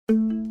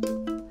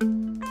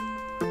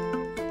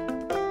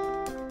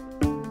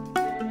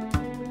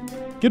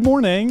Good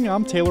morning,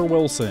 I'm Taylor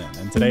Wilson,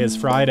 and today is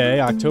Friday,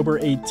 October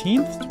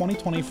 18th,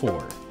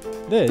 2024.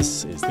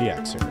 This is the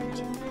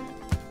Excerpt.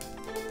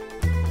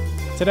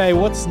 Today,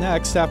 what's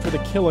next after the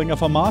killing of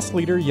Hamas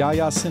leader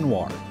Yahya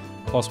Sinwar?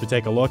 Plus, we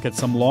take a look at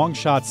some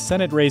long-shot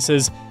Senate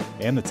races,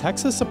 and the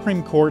Texas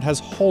Supreme Court has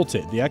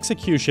halted the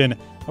execution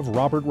of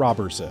Robert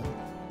Robertson.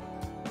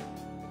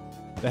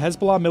 The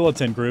Hezbollah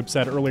militant group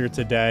said earlier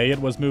today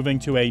it was moving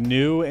to a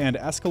new and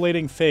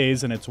escalating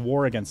phase in its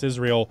war against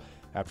Israel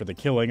after the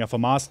killing of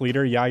Hamas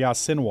leader Yahya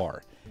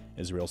Sinwar.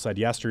 Israel said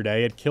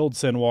yesterday it killed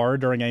Sinwar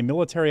during a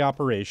military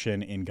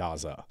operation in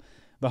Gaza.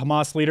 The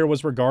Hamas leader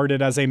was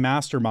regarded as a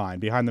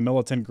mastermind behind the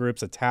militant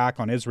group's attack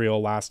on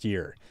Israel last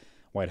year.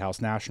 White House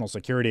National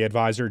Security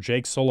Advisor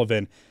Jake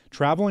Sullivan,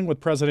 traveling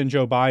with President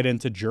Joe Biden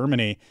to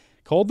Germany,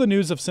 called the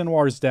news of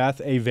Sinwar's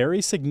death a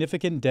very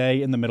significant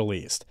day in the Middle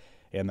East,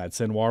 and that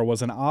Sinwar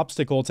was an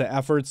obstacle to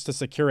efforts to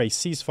secure a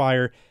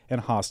ceasefire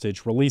and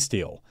hostage release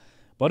deal.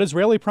 But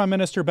Israeli Prime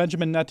Minister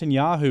Benjamin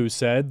Netanyahu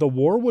said the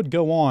war would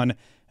go on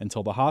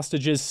until the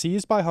hostages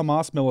seized by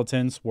Hamas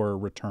militants were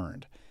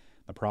returned.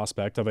 The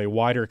prospect of a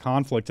wider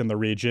conflict in the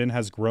region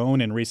has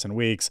grown in recent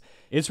weeks.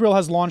 Israel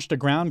has launched a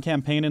ground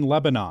campaign in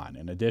Lebanon,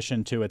 in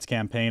addition to its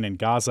campaign in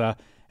Gaza,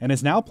 and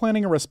is now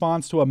planning a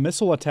response to a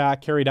missile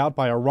attack carried out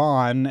by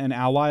Iran, an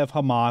ally of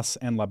Hamas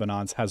and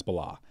Lebanon's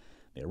Hezbollah.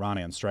 The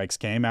Iranian strikes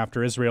came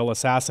after Israel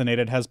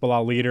assassinated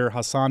Hezbollah leader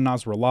Hassan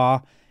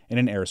Nasrallah in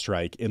an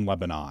airstrike in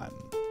Lebanon.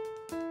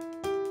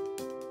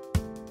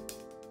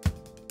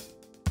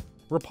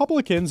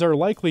 Republicans are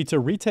likely to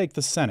retake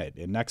the Senate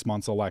in next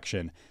month's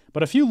election,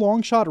 but a few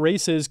long-shot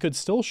races could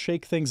still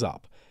shake things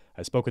up.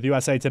 I spoke with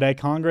USA Today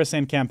Congress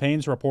and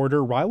campaigns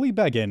reporter Riley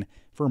Beggin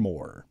for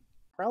more.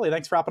 Riley,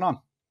 thanks for hopping on.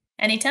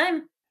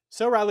 Anytime.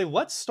 So, Riley,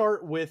 let's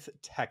start with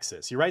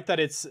Texas. You write that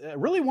it's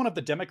really one of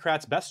the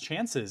Democrats' best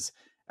chances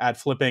at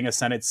flipping a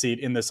Senate seat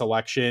in this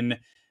election.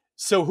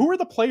 So who are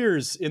the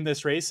players in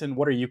this race, and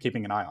what are you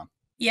keeping an eye on?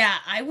 Yeah,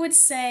 I would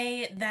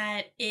say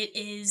that it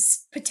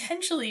is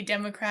potentially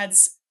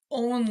Democrats'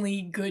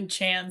 only good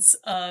chance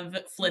of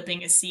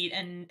flipping a seat.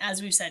 And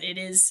as we've said, it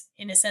is,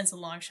 in a sense, a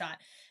long shot.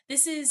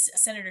 This is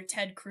Senator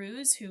Ted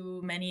Cruz,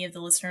 who many of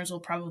the listeners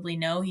will probably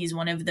know. He's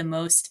one of the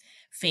most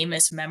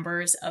famous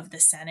members of the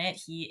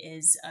Senate. He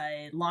is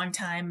a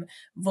longtime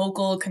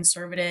vocal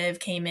conservative,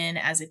 came in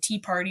as a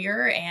Tea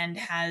Partier, and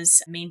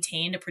has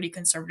maintained a pretty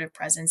conservative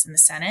presence in the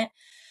Senate.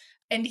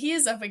 And he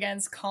is up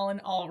against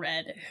Colin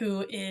Allred,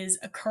 who is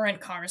a current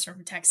congressman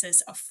from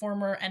Texas, a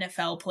former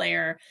NFL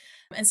player,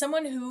 and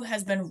someone who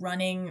has been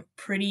running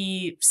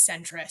pretty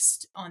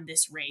centrist on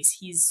this race.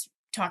 He's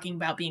talking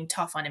about being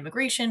tough on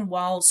immigration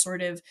while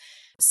sort of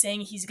saying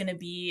he's going to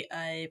be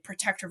a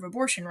protector of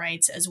abortion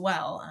rights as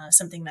well,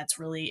 something that's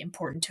really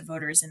important to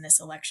voters in this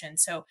election.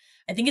 So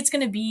I think it's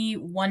going to be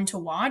one to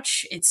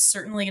watch. It's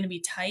certainly going to be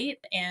tight,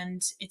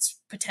 and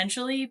it's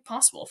potentially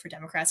possible for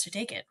Democrats to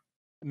take it.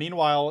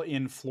 Meanwhile,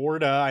 in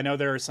Florida, I know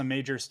there are some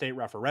major state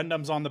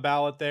referendums on the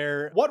ballot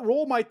there. What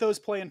role might those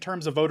play in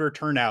terms of voter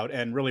turnout,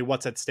 and really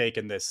what's at stake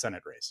in this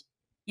Senate race?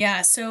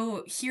 Yeah,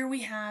 so here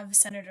we have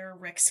Senator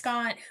Rick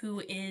Scott,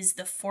 who is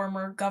the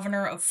former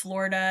governor of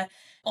Florida,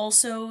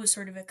 also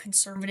sort of a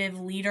conservative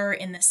leader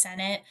in the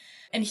Senate,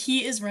 and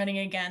he is running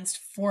against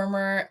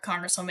former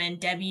Congresswoman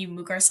Debbie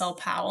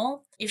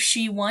Mucarsel-Powell. If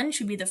she won,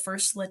 she'd be the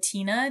first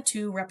Latina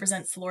to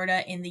represent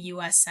Florida in the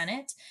U.S.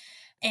 Senate.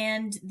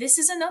 And this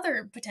is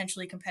another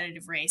potentially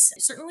competitive race,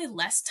 certainly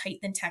less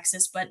tight than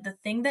Texas. But the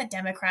thing that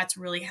Democrats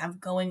really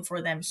have going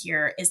for them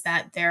here is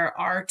that there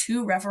are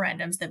two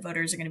referendums that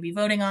voters are going to be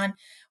voting on,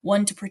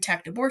 one to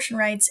protect abortion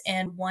rights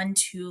and one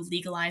to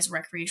legalize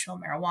recreational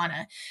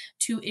marijuana.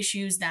 Two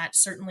issues that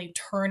certainly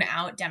turn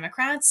out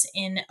Democrats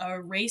in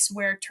a race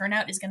where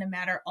turnout is going to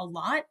matter a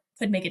lot,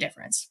 could make a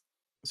difference.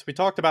 So we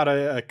talked about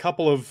a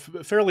couple of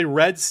fairly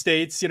red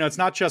states. You know, it's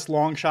not just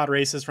long shot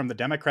races from the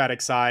Democratic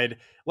side.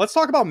 Let's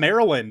talk about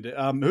Maryland.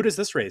 Who does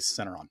this race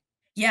center on?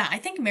 Yeah, I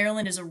think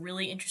Maryland is a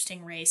really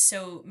interesting race.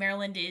 So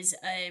Maryland is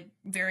a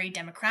very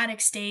Democratic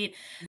state.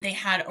 They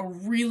had a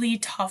really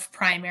tough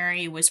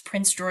primary. It was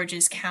Prince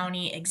George's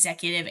County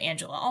Executive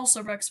Angela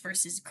Alsobrooks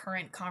versus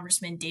current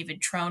Congressman David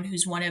Trone,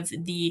 who's one of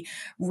the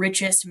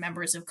richest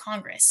members of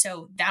Congress.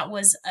 So that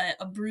was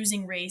a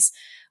bruising race.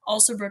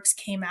 Alsobrooks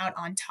came out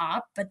on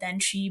top, but then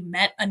she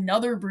met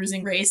another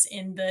bruising race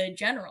in the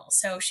general.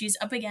 So she's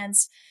up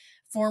against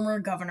former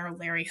Governor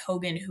Larry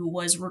Hogan, who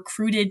was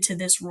recruited to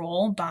this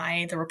role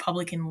by the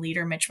Republican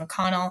leader Mitch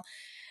McConnell.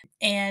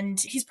 And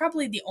he's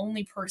probably the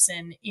only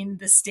person in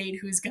the state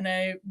who's going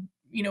to,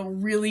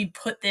 really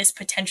put this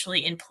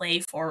potentially in play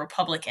for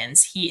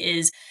Republicans. He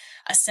is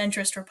a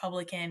centrist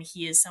Republican.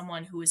 He is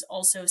someone who is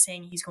also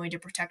saying he's going to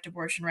protect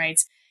abortion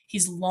rights.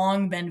 He's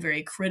long been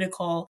very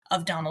critical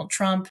of Donald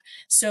Trump.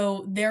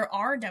 So there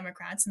are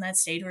Democrats in that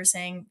state who are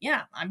saying,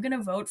 yeah, I'm going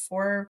to vote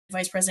for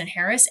Vice President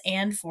Harris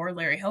and for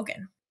Larry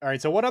Hogan. All right,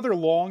 so what other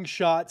long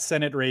shot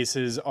Senate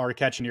races are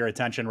catching your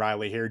attention,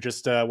 Riley, here?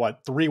 Just,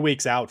 3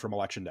 weeks out from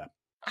Election Day?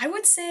 I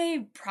would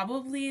say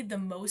probably the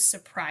most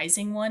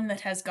surprising one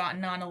that has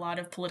gotten on a lot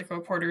of political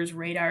reporters'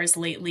 radars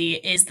lately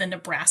is the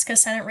Nebraska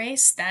Senate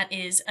race. That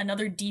is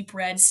another deep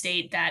red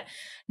state that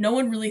no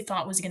one really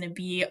thought was going to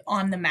be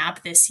on the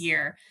map this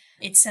year.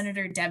 It's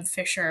Senator Deb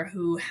Fischer,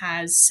 who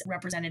has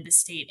represented the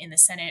state in the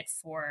Senate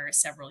for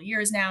several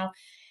years now.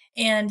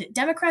 And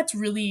Democrats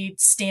really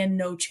stand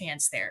no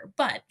chance there.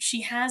 But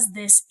she has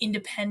this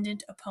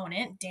independent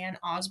opponent, Dan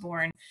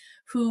Osborne,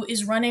 who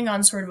is running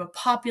on sort of a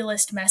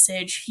populist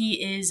message.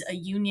 He is a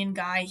union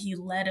guy. He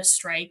led a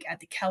strike at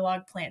the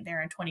Kellogg plant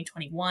there in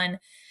 2021.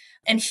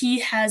 And he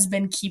has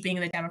been keeping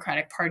the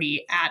Democratic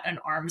Party at an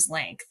arm's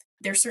length.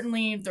 They're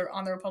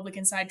on the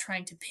Republican side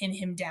trying to pin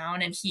him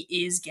down, and he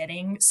is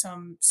getting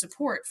some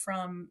support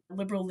from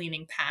liberal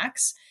leaning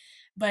PACs.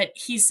 But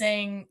he's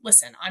saying,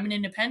 listen, I'm an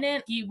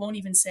independent. He won't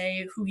even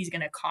say who he's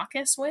going to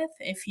caucus with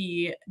if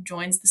he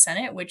joins the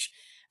Senate, which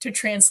to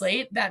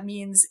translate, that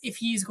means if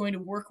he's going to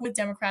work with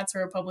Democrats or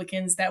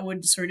Republicans, that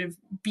would sort of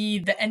be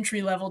the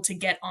entry level to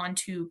get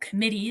onto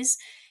committees.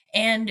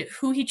 And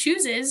who he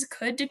chooses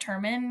could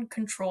determine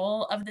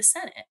control of the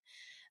Senate.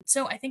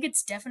 So I think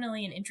it's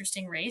definitely an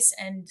interesting race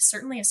and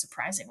certainly a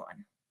surprising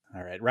one.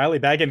 All right. Riley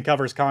Beggin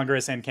covers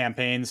Congress and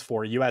campaigns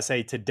for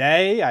USA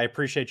Today. I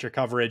appreciate your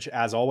coverage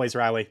as always,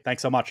 Riley.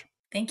 Thanks so much.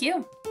 Thank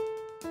you.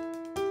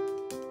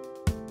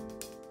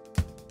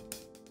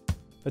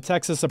 The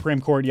Texas Supreme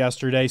Court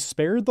yesterday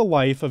spared the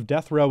life of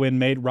death row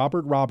inmate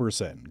Robert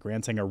Roberson,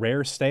 granting a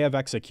rare stay of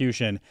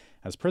execution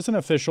as prison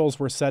officials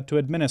were set to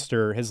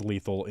administer his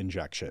lethal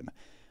injection.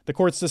 The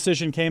court's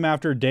decision came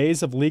after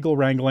days of legal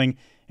wrangling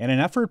and an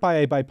effort by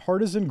a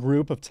bipartisan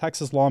group of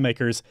Texas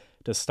lawmakers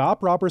to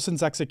stop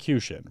Roberson's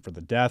execution for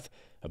the death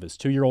of his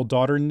 2-year-old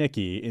daughter,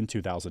 Nikki, in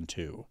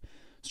 2002.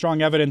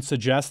 Strong evidence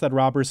suggests that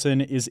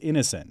Roberson is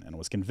innocent and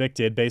was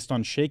convicted based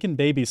on shaken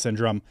baby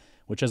syndrome,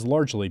 which has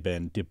largely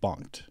been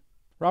debunked.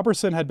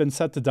 Roberson had been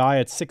set to die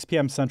at 6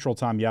 p.m. Central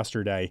Time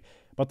yesterday,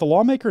 but the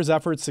lawmakers'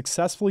 efforts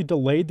successfully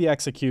delayed the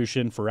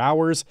execution for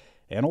hours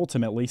and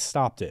ultimately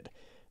stopped it.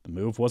 The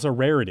move was a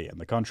rarity in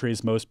the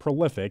country's most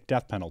prolific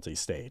death penalty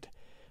state.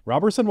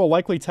 Roberson will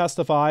likely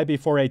testify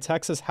before a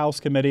Texas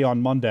House committee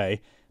on Monday.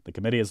 The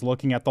committee is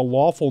looking at the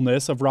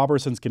lawfulness of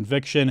Roberson's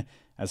conviction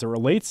as it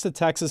relates to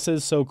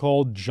Texas's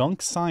so-called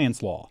junk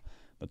science law.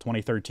 The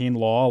 2013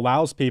 law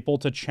allows people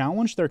to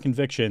challenge their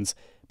convictions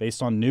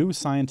based on new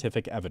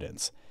scientific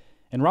evidence.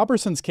 In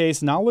Roberson's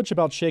case, knowledge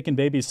about shaken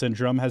baby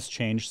syndrome has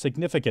changed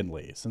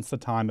significantly since the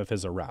time of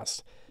his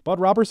arrest. But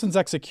Roberson's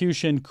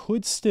execution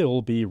could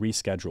still be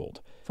rescheduled.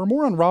 For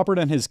more on Robert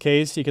and his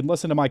case, you can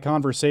listen to my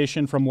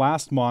conversation from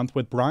last month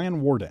with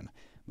Brian Warden,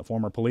 the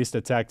former police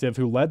detective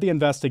who led the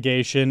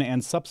investigation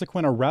and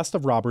subsequent arrest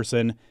of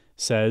Roberson,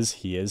 says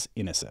he is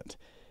innocent.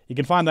 You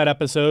can find that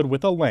episode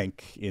with a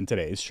link in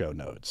today's show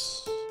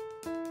notes.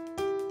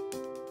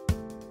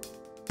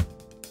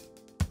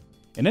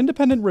 An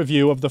independent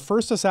review of the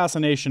first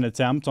assassination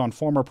attempt on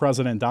former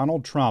President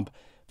Donald Trump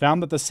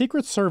found that the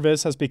Secret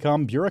Service has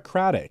become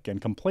bureaucratic and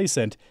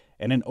complacent,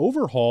 and an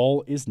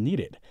overhaul is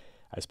needed.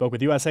 I spoke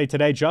with USA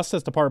Today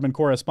Justice Department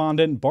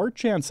correspondent Bart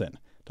Jansen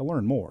to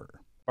learn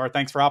more. Bart,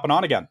 thanks for hopping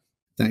on again.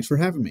 Thanks for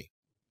having me.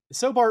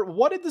 So, Bart,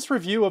 what did this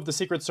review of the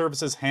Secret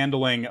Service's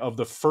handling of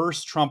the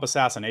first Trump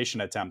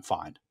assassination attempt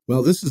find?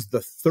 Well, this is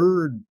the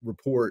third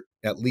report,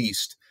 at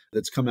least,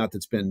 that's come out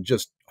that's been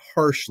just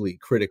harshly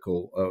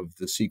critical of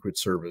the Secret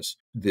Service.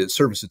 The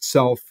service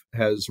itself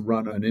has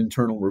run an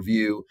internal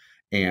review,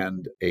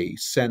 and a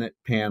Senate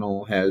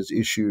panel has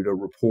issued a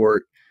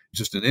report,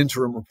 just an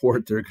interim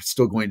report. They're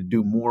still going to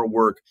do more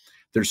work.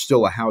 There's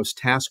still a House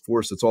task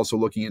force that's also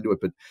looking into it.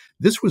 But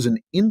this was an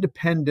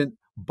independent,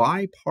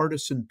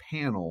 bipartisan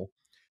panel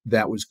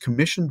that was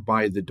commissioned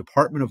by the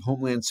Department of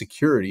Homeland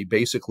Security,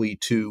 basically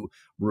to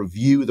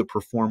review the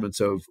performance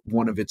of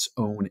one of its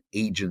own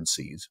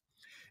agencies.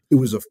 It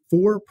was a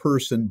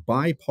 4-person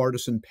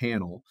bipartisan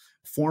panel.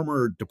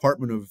 Former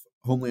Department of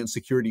Homeland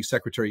Security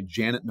Secretary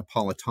Janet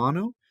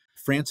Napolitano,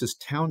 Francis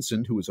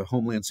Townsend, who was a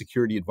Homeland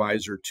Security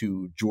advisor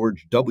to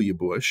George W.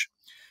 Bush,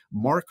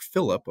 Mark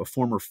Phillip, a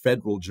former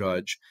federal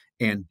judge,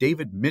 and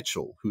David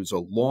Mitchell, who's a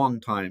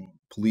longtime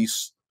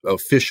police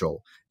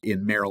official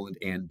in Maryland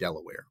and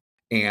Delaware.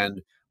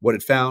 And what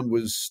it found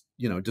was,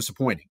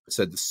 disappointing. It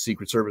said the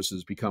Secret Service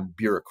has become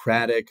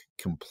bureaucratic,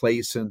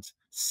 complacent,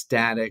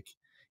 static,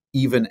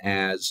 even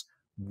as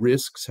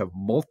risks have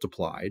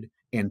multiplied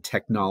and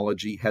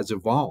technology has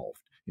evolved.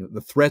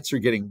 The threats are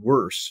getting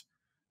worse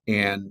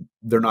and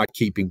they're not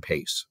keeping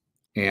pace.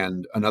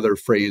 And another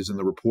phrase in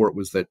the report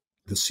was that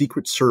the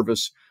Secret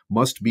Service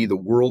must be the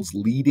world's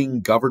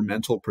leading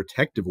governmental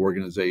protective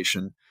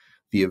organization.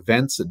 The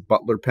events at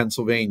Butler,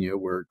 Pennsylvania,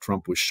 where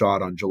Trump was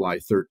shot on July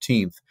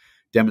 13th,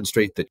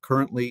 demonstrate that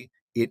currently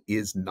it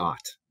is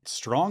not.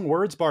 Strong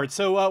words, Bart.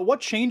 So what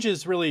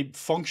changes really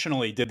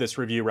functionally did this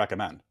review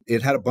recommend?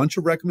 It had a bunch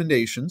of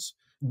recommendations.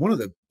 One of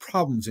the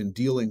problems in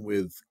dealing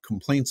with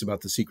complaints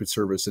about the Secret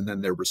Service and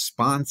then their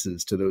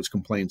responses to those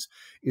complaints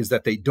is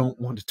that they don't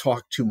want to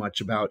talk too much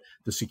about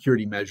the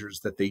security measures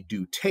that they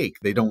do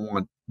take. They don't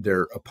want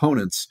their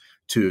opponents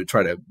to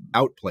try to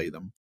outplay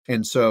them.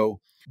 And so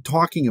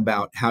talking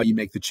about how you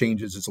make the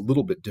changes is a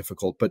little bit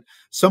difficult, but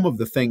some of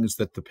the things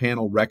that the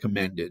panel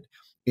recommended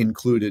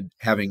included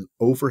having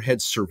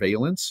overhead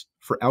surveillance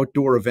for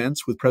outdoor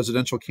events with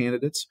presidential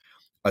candidates,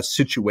 a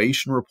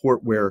situation report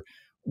where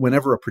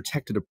whenever a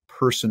protected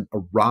person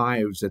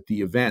arrives at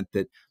the event,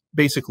 that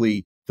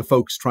basically the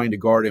folks trying to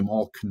guard him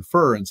all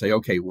confer and say,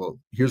 okay, well,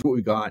 here's what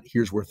we got.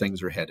 Here's where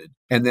things are headed.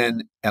 And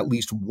then at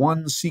least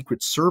one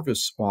Secret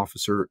Service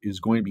officer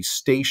is going to be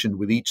stationed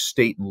with each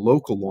state and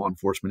local law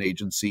enforcement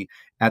agency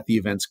at the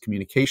event's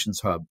communications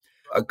hub.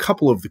 A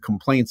couple of the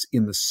complaints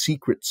in the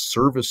Secret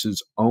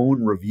Service's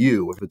own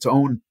review of its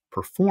own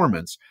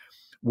performance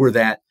were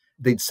that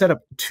they'd set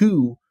up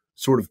two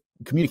sort of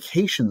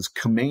communications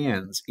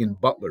commands in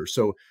Butler.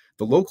 So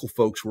the local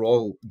folks were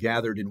all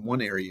gathered in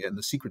one area and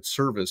the Secret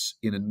Service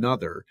in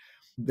another.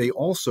 They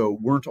also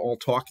weren't all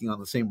talking on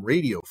the same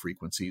radio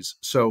frequencies.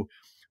 So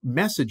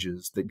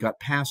messages that got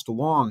passed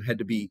along had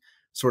to be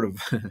sort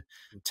of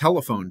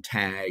telephone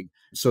tag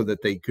so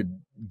that they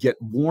could get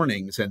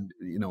warnings. And,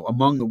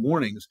 among the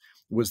warnings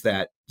was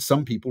that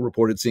some people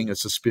reported seeing a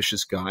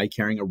suspicious guy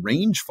carrying a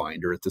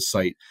rangefinder at the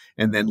site.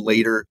 And then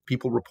later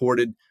people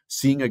reported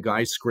seeing a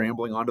guy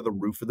scrambling onto the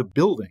roof of the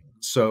building.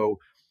 So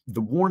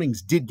the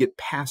warnings did get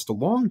passed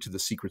along to the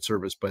Secret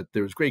Service, but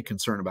there was great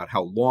concern about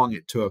how long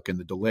it took and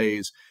the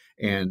delays.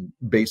 And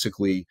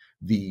basically,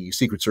 the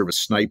Secret Service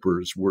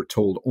snipers were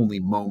told only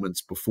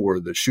moments before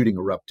the shooting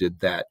erupted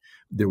that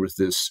there was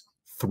this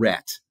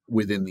threat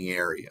within the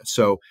area.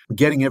 So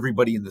getting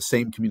everybody in the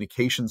same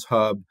communications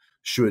hub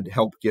should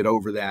help get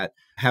over that.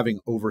 Having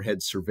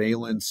overhead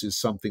surveillance is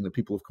something that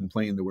people have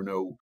complained there were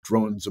no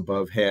drones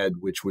above head,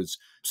 which was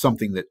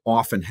something that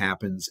often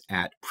happens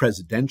at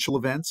presidential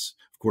events.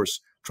 Of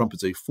course, Trump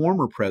is a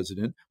former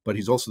president, but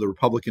he's also the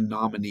Republican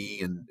nominee,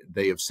 and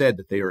they have said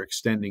that they are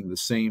extending the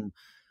same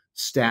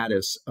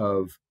status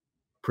of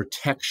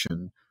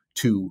protection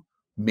to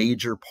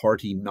major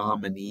party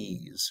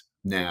nominees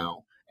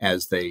now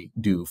as they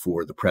do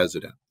for the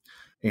president.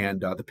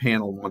 And the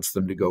panel wants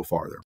them to go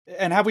farther.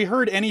 And have we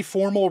heard any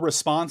formal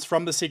response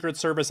from the Secret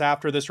Service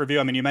after this review?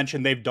 I mean, you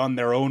mentioned they've done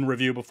their own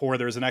review before.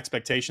 There's an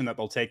expectation that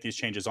they'll take these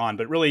changes on.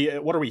 But really,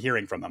 what are we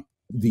hearing from them?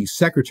 The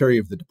secretary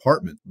of the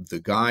department, the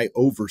guy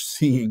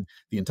overseeing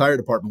the entire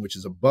department, which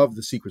is above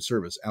the Secret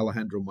Service,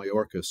 Alejandro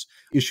Mayorkas,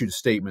 issued a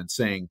statement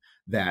saying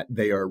that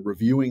they are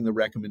reviewing the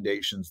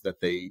recommendations,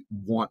 that they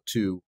want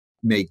to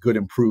make good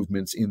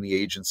improvements in the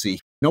agency.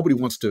 Nobody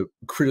wants to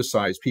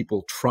criticize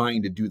people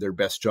trying to do their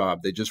best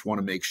job. They just want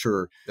to make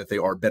sure that they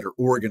are better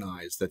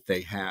organized, that they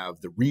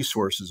have the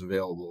resources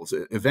available.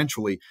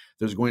 Eventually,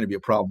 there's going to be a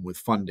problem with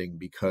funding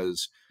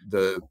because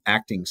the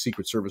acting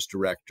Secret Service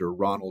director,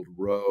 Ronald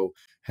Rowe,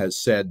 has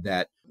said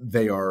that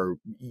they are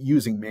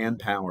using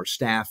manpower,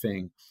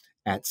 staffing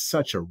at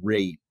such a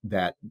rate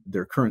that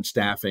their current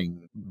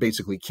staffing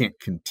basically can't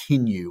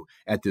continue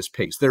at this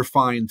pace. They're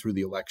fine through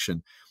the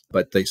election,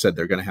 but they said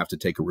they're going to have to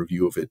take a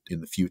review of it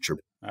in the future.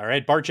 All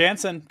right. Bart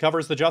Jansen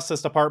covers the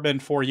Justice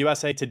Department for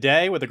USA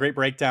Today with a great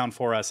breakdown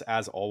for us,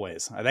 as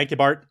always. Thank you,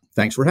 Bart.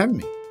 Thanks for having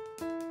me.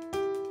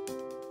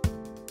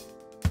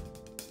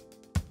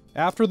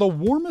 After the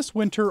warmest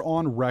winter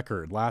on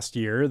record last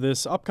year,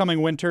 this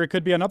upcoming winter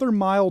could be another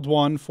mild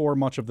one for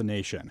much of the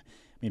nation.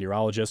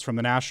 Meteorologists from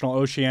the National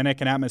Oceanic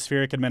and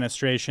Atmospheric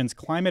Administration's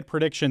Climate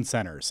Prediction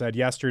Center said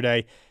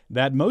yesterday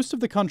that most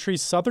of the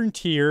country's southern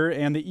tier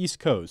and the East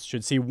Coast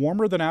should see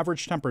warmer than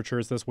average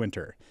temperatures this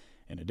winter.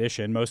 In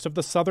addition, most of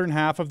the southern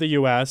half of the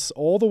U.S.,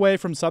 all the way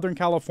from Southern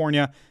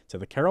California to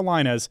the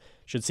Carolinas,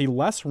 should see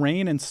less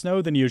rain and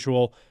snow than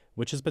usual,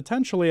 which is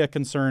potentially a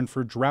concern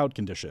for drought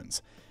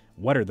conditions.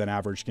 Wetter than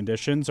average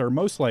conditions are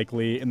most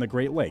likely in the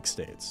Great Lakes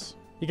states.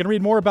 You can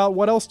read more about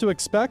what else to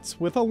expect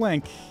with a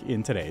link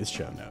in today's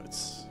show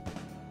notes.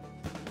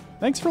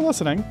 Thanks for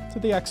listening to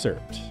The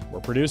Excerpt. We're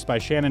produced by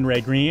Shannon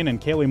Ray Green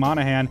and Kaylee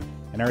Monahan,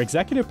 and our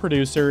executive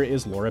producer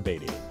is Laura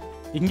Beatty.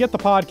 You can get the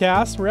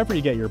podcast wherever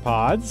you get your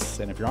pods,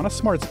 and if you're on a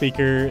smart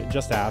speaker,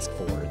 just ask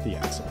for The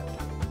Excerpt.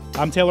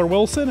 I'm Taylor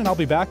Wilson, and I'll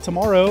be back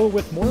tomorrow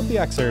with more of The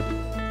Excerpt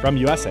from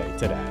USA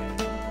Today.